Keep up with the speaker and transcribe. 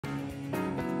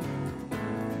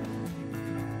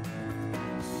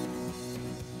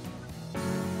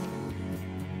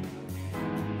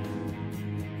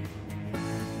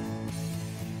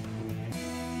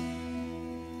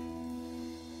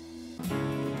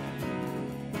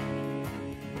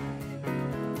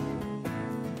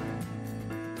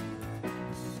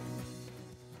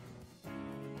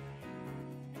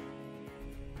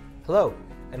Hello,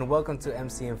 and welcome to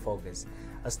MC in Focus,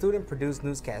 a student-produced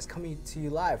newscast coming to you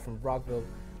live from Rockville,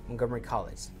 Montgomery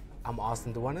College. I'm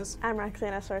Austin Duenas. I'm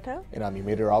Roxana Sorto. And I'm your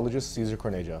meteorologist, Cesar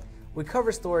Cornejo. We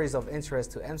cover stories of interest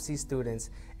to MC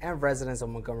students and residents of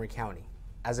Montgomery County.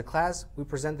 As a class, we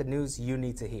present the news you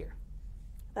need to hear.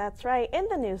 That's right. In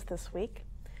the news this week,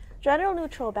 gender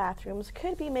neutral bathrooms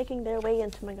could be making their way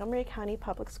into Montgomery County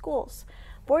public schools.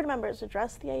 Board members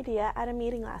addressed the idea at a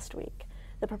meeting last week.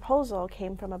 The proposal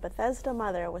came from a Bethesda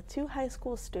mother with 2 high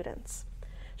school students.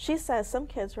 She says some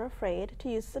kids were afraid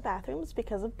to use the bathrooms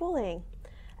because of bullying.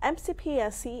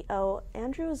 MCPS CEO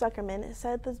Andrew Zuckerman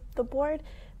said the board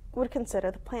would consider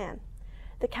the plan.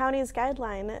 The county's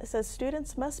guideline says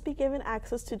students must be given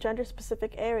access to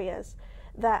gender-specific areas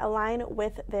that align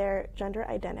with their gender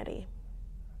identity.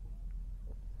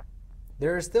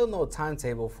 There is still no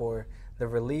timetable for the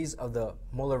release of the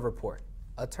Mueller report.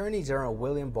 Attorney General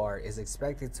William Barr is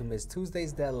expected to miss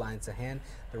Tuesday's deadline to hand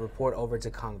the report over to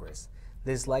Congress.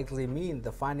 This likely means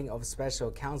the finding of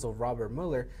Special Counsel Robert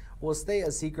Mueller will stay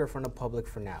a secret from the public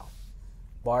for now.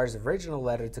 Barr's original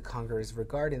letter to Congress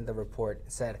regarding the report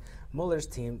said Mueller's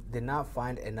team did not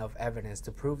find enough evidence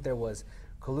to prove there was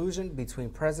collusion between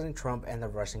President Trump and the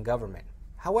Russian government.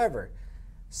 However,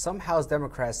 some House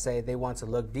Democrats say they want to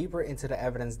look deeper into the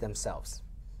evidence themselves.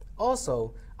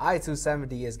 Also,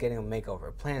 I-270 is getting a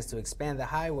makeover. Plans to expand the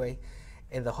highway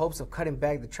in the hopes of cutting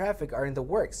back the traffic are in the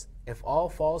works. If all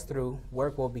falls through,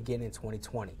 work will begin in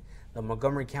 2020. The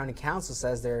Montgomery County Council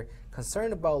says they're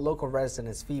concerned about local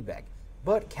residents' feedback,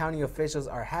 but county officials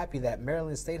are happy that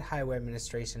Maryland State Highway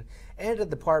Administration and the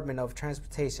Department of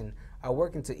Transportation are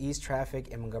working to ease traffic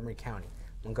in Montgomery County.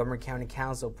 Montgomery County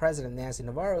Council President Nancy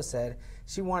Navarro said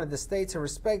she wanted the state to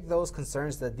respect those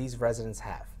concerns that these residents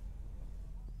have.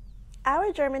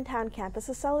 Our Germantown campus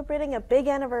is celebrating a big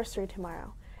anniversary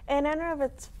tomorrow. In honor of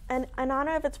its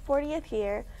 40th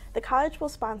year, the college will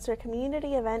sponsor a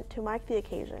community event to mark the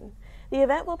occasion. The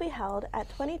event will be held at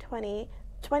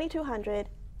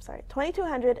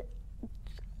 2200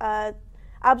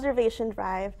 Observation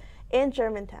Drive in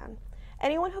Germantown.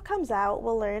 Anyone who comes out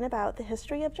will learn about the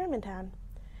history of Germantown.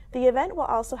 The event will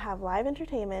also have live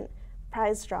entertainment,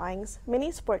 prize drawings,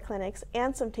 mini sport clinics,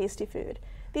 and some tasty food.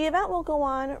 The event will go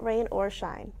on, rain or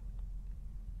shine.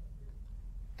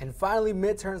 And finally,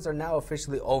 midterms are now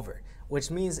officially over,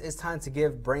 which means it's time to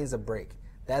give brains a break.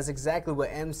 That's exactly what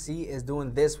MC is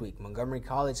doing this week. Montgomery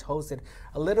College hosted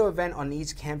a little event on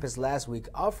each campus last week,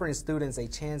 offering students a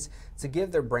chance to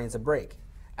give their brains a break.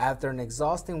 After an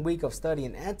exhausting week of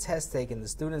studying and test taking, the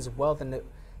Students'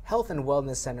 Health and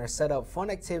Wellness Center set up fun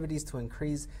activities to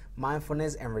increase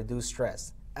mindfulness and reduce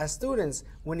stress. As students,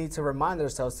 we need to remind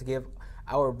ourselves to give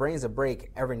our brains a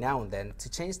break every now and then to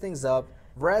change things up,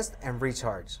 rest, and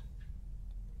recharge.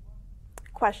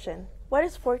 Question: what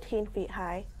is 14 feet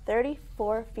high,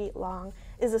 34 feet long,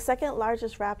 is the second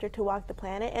largest raptor to walk the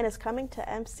planet, and is coming to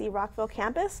MC Rockville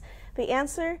campus? The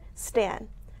answer: Stan.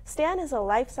 Stan is a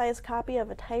life-size copy of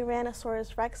a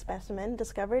Tyrannosaurus rex specimen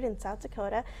discovered in South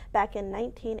Dakota back in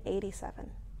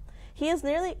 1987. He is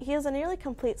a nearly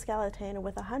complete skeleton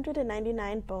with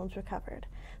 199 bones recovered.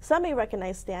 Some may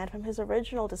recognize Stan from his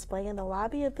original display in the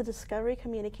lobby of the Discovery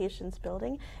Communications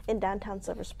building in downtown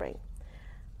Silver Spring.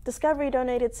 Discovery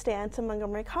donated Stan to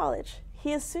Montgomery College.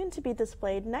 He is soon to be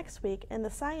displayed next week in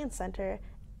the Science Center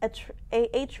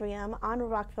atrium on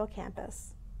Rockville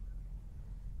campus.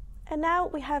 And now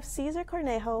we have Cesar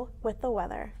Cornejo with the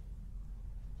weather.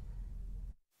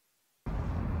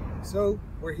 So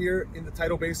we're here in the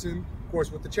Tidal Basin, of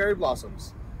course, with the cherry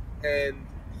blossoms. And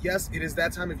yes, it is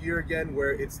that time of year again where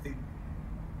it's the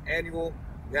annual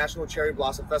National Cherry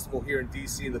Blossom Festival here in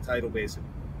DC in the Tidal Basin.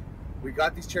 We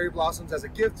got these cherry blossoms as a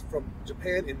gift from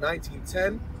Japan in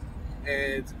 1910,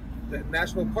 and the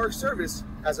National Park Service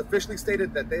has officially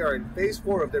stated that they are in phase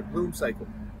 4 of their bloom cycle.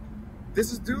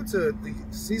 This is due to the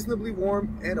seasonably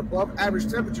warm and above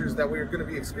average temperatures that we are going to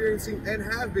be experiencing and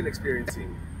have been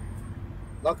experiencing.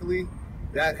 Luckily,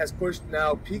 that has pushed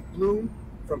now peak bloom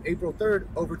from April 3rd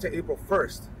over to April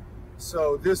 1st.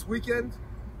 So this weekend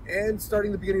and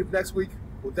starting the beginning of next week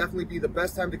will definitely be the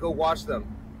best time to go watch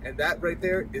them. And that right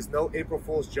there is no April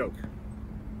Fool's joke.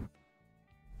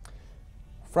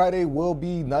 Friday will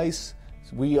be nice.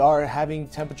 We are having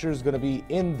temperatures going to be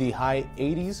in the high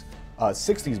 80s,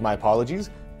 60s, my apologies,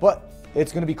 but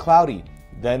it's going to be cloudy.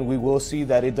 Then we will see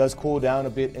that it does cool down a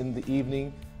bit in the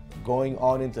evening. Going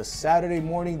on into Saturday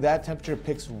morning, that temperature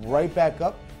picks right back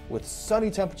up with sunny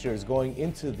temperatures going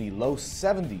into the low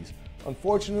 70s.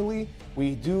 Unfortunately,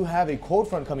 we do have a cold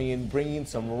front coming in, bringing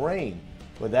some rain.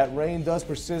 But that rain does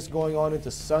persist going on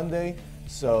into Sunday.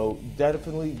 So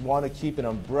definitely want to keep an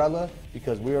umbrella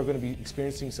because we are going to be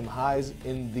experiencing some highs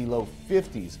in the low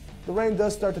 50s. The rain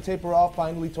does start to taper off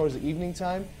finally towards the evening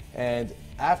time, and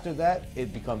after that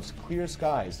it becomes clear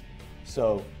skies.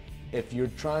 So if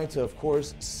you're trying to, of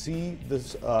course, see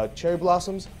the cherry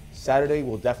blossoms, Saturday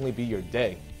will definitely be your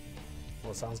day.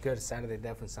 Well, sounds good. Saturday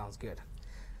definitely sounds good.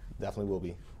 Definitely will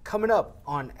be. Coming up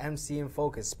on MC in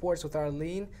Focus, sports with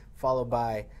Arlene, followed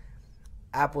by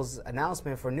Apple's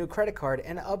announcement for a new credit card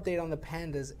and an update on the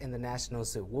pandas in the National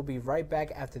Zoo. We'll be right back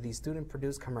after these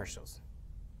student-produced commercials.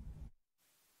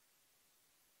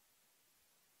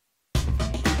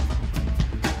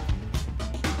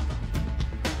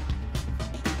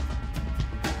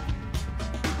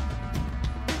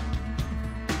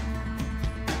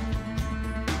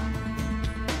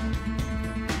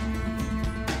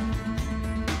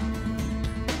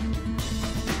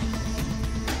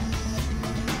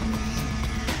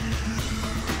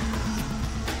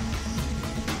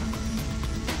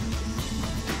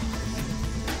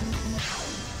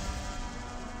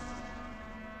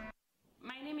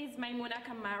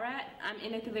 I'm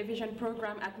in a television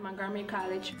program at Montgomery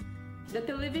College. The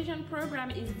television program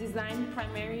is designed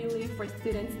primarily for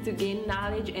students to gain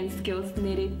knowledge and skills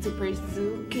needed to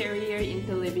pursue career in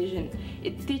television.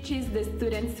 It teaches the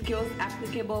students skills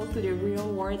applicable to the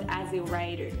real world as a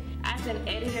writer, as an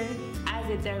editor, as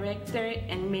a director,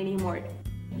 and many more.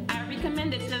 I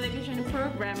recommend the television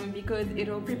program because it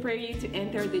will prepare you to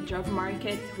enter the job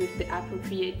market with the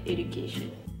appropriate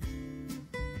education.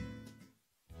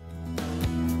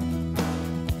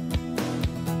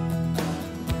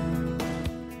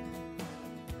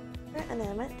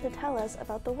 To tell us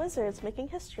about the Wizards making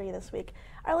history this week.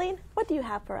 Arlene, what do you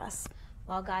have for us?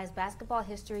 Well, guys, basketball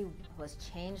history was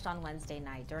changed on Wednesday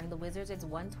night during the Wizards'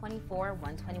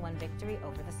 124-121 victory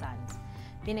over the Suns.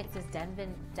 Phoenix's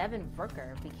Devin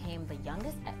Booker became the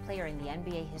youngest player in the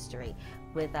NBA history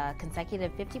with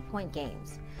consecutive 50-point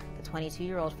games. The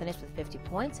 22-year-old finished with 50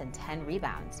 points and 10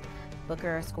 rebounds.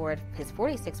 Booker scored his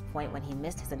 46th point when he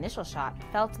missed his initial shot,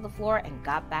 fell to the floor, and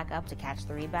got back up to catch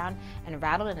the rebound and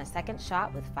rattled in a second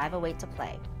shot with 5:08 to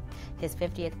play. His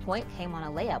 50th point came on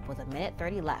a layup with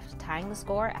 1:30 left, tying the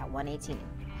score at 118.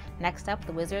 Next up,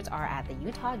 the Wizards are at the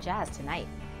Utah Jazz tonight.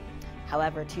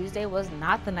 However, Tuesday was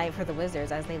not the night for the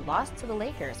Wizards as they lost to the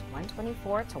Lakers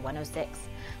 124-106.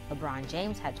 LeBron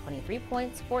James had 23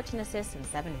 points, 14 assists, and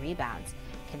 7 rebounds.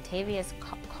 Kentavious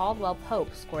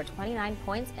Caldwell-Pope scored 29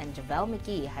 points, and JaVale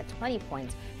McGee had 20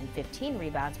 points and 15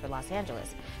 rebounds for Los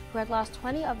Angeles, who had lost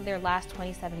 20 of their last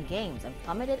 27 games and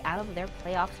plummeted out of their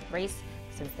playoff race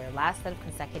since their last set of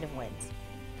consecutive wins.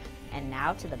 And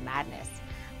now to the madness.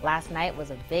 Last night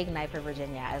was a big night for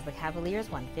Virginia as the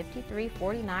Cavaliers won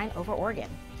 53-49 over Oregon.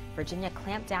 Virginia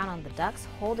clamped down on the Ducks,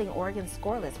 holding Oregon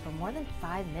scoreless for more than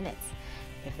 5 minutes.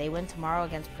 If they win tomorrow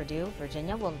against Purdue,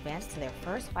 Virginia will advance to their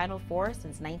first Final Four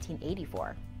since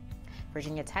 1984.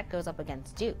 Virginia Tech goes up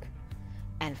against Duke.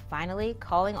 And finally,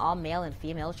 calling all male and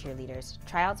female cheerleaders.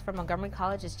 Tryouts for Montgomery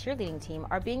College's cheerleading team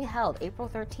are being held April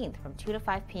 13th from 2 to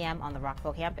 5 p.m. on the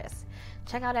Rockville campus.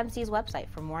 Check out MC's website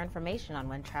for more information on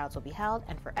when tryouts will be held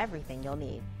and for everything you'll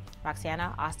need.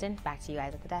 Roxana, Austin, back to you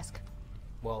guys at the desk.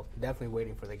 Well, definitely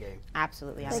waiting for the game.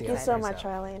 Absolutely. Thank you so much,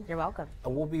 Arlene. You're welcome.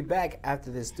 And we'll be back after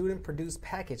this student-produced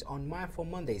package on Mindful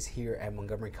Mondays here at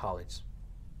Montgomery College.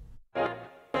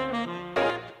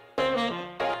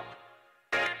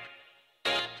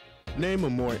 Name a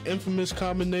more infamous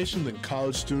combination than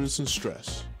college students and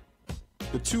stress.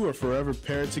 The two are forever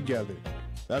paired together.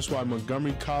 That's why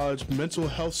Montgomery College Mental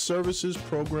Health Services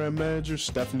Program Manager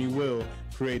Stephanie Will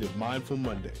created Mindful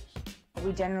Mondays.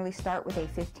 We generally start with a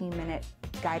 15-minute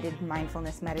guided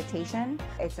mindfulness meditation.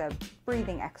 It's a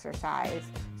breathing exercise,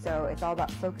 so it's all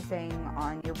about focusing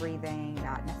on your breathing,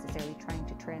 not necessarily trying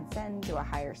to transcend to a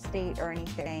higher state or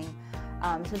anything.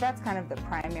 So that's kind of the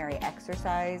primary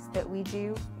exercise that we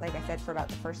do, like I said, for about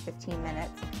the first 15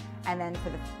 minutes. And then for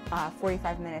the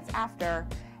 45 minutes after,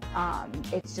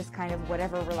 it's just kind of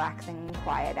whatever relaxing,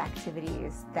 quiet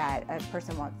activities that a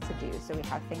person wants to do. So we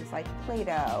have things like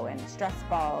Play-Doh and stress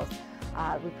balls.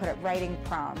 We put up writing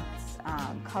prompts,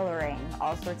 coloring,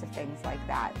 all sorts of things like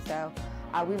that. So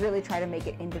we really try to make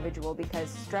it individual because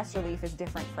stress relief is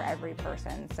different for every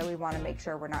person. So we want to make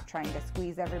sure we're not trying to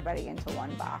squeeze everybody into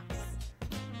one box.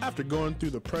 After going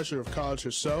through the pressure of college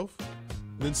herself,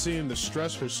 then seeing the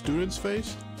stress her students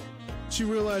faced, she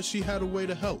realized she had a way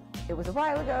to help. It was a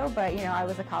while ago, but I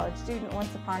was a college student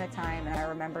once upon a time, and I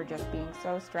remember just being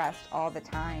so stressed all the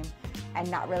time and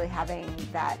not really having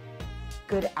that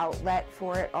good outlet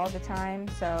for it all the time.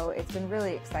 So it's been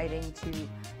really exciting to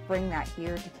bring that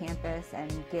here to campus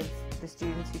and give the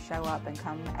students who show up and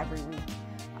come every week,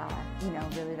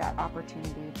 really that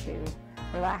opportunity to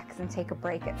relax and take a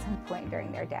break at some point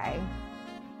during their day.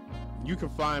 You can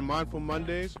find Mindful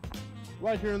Mondays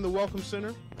right here in the Welcome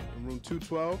Center in room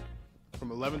 212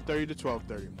 from 11:30 to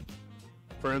 12:30.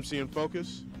 For MC in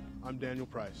Focus, I'm Daniel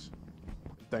Price.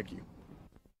 Thank you.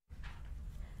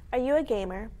 Are you a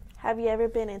gamer? Have you ever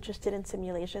been interested in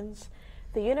simulations?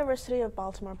 The University of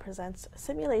Baltimore presents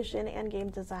Simulation and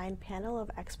Game Design Panel of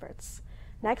Experts.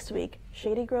 Next week,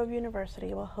 Shady Grove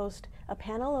University will host a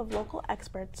panel of local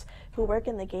experts who work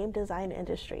in the game design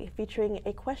industry, featuring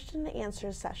a question and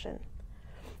answers session.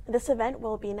 This event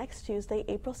will be next Tuesday,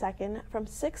 April 2nd, from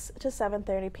 6 to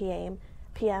 7:30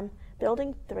 p.m.,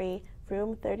 Building 3,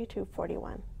 Room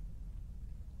 3241.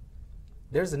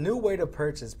 There's a new way to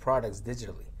purchase products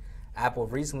digitally. Apple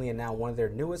recently announced one of their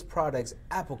newest products,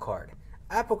 Apple Card.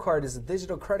 Apple Card is a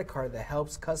digital credit card that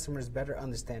helps customers better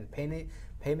understand payment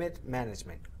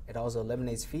management. It also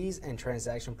eliminates fees and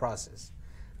transaction process.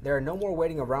 There are no more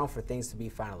waiting around for things to be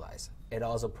finalized. It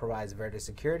also provides better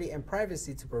security and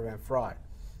privacy to prevent fraud.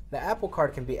 The Apple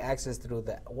Card can be accessed through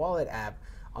the Wallet app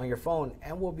on your phone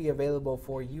and will be available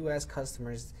for U.S.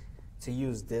 customers to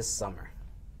use this summer.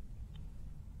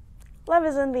 Love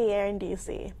is in the air in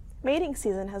D.C. Mating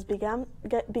season has begun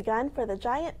for the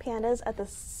giant pandas at the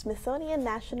Smithsonian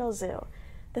National Zoo.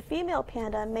 The female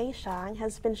panda, Mei Shang,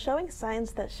 has been showing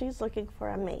signs that she's looking for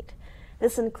a mate.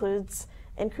 This includes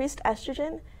increased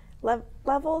estrogen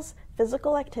levels,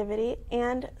 physical activity,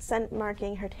 and scent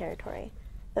marking her territory.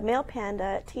 The male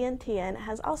panda, Tian Tian,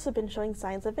 has also been showing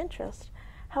signs of interest.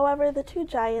 However, the two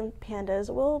giant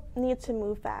pandas will need to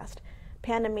move fast.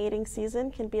 Panda mating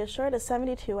season can be as short as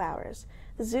 72 hours.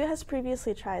 The zoo has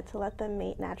previously tried to let them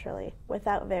mate naturally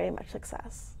without very much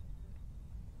success.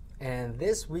 And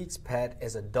this week's pet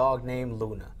is a dog named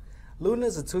Luna. Luna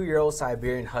is a 2-year-old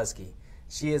Siberian Husky.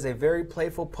 She is a very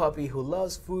playful puppy who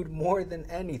loves food more than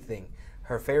anything.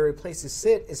 Her favorite place to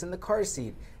sit is in the car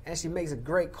seat, and she makes a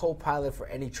great co-pilot for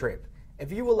any trip.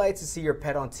 If you would like to see your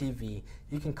pet on TV,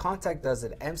 you can contact us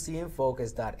at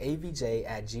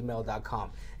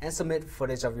mcinfocus.avj@gmail.com and submit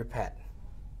footage of your pet.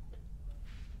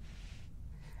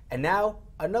 And now,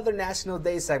 another National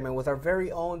Day segment with our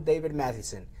very own David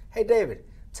Mathewson. Hey David,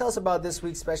 tell us about this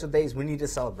week's special days we need to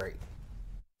celebrate.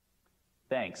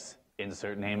 Thanks.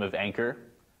 Insert name of anchor.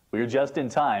 We're just in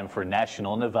time for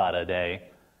National Nevada Day.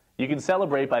 You can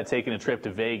celebrate by taking a trip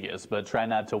to Vegas, but try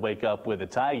not to wake up with a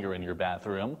tiger in your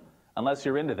bathroom, unless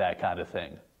you're into that kind of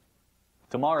thing.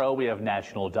 Tomorrow we have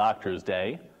National Doctors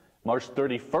Day. March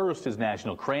 31st is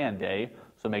National Crayon Day,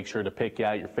 so make sure to pick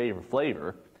out your favorite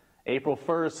flavor. April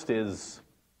 1st is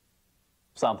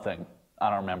something. I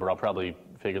don't remember. I'll probably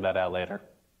figure that out later.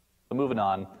 But moving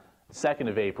on, 2nd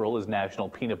of April is National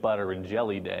Peanut Butter and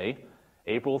Jelly Day.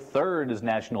 April 3rd is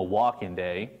National Walk-In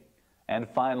Day. And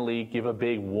finally, give a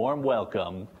big warm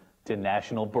welcome to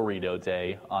National Burrito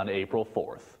Day on April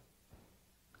 4th.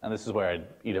 And this is where I'd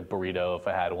eat a burrito if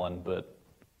I had one, but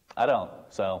I don't,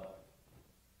 so.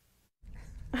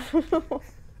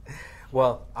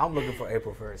 Well, I'm looking for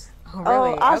April 1st. Oh,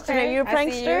 really? Austin, okay. Are you a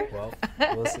prankster? Well,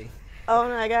 we'll see. Oh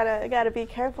no, I gotta be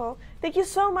careful. Thank you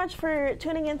so much for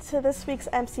tuning into this week's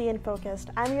MC in Focus.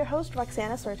 I'm your host,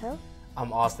 Roxana Sorto.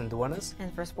 I'm Austin Duenas.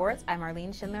 And for sports, I'm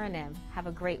Arlene Schindler-Anim. Have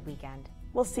a great weekend.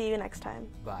 We'll see you next time.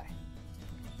 Bye.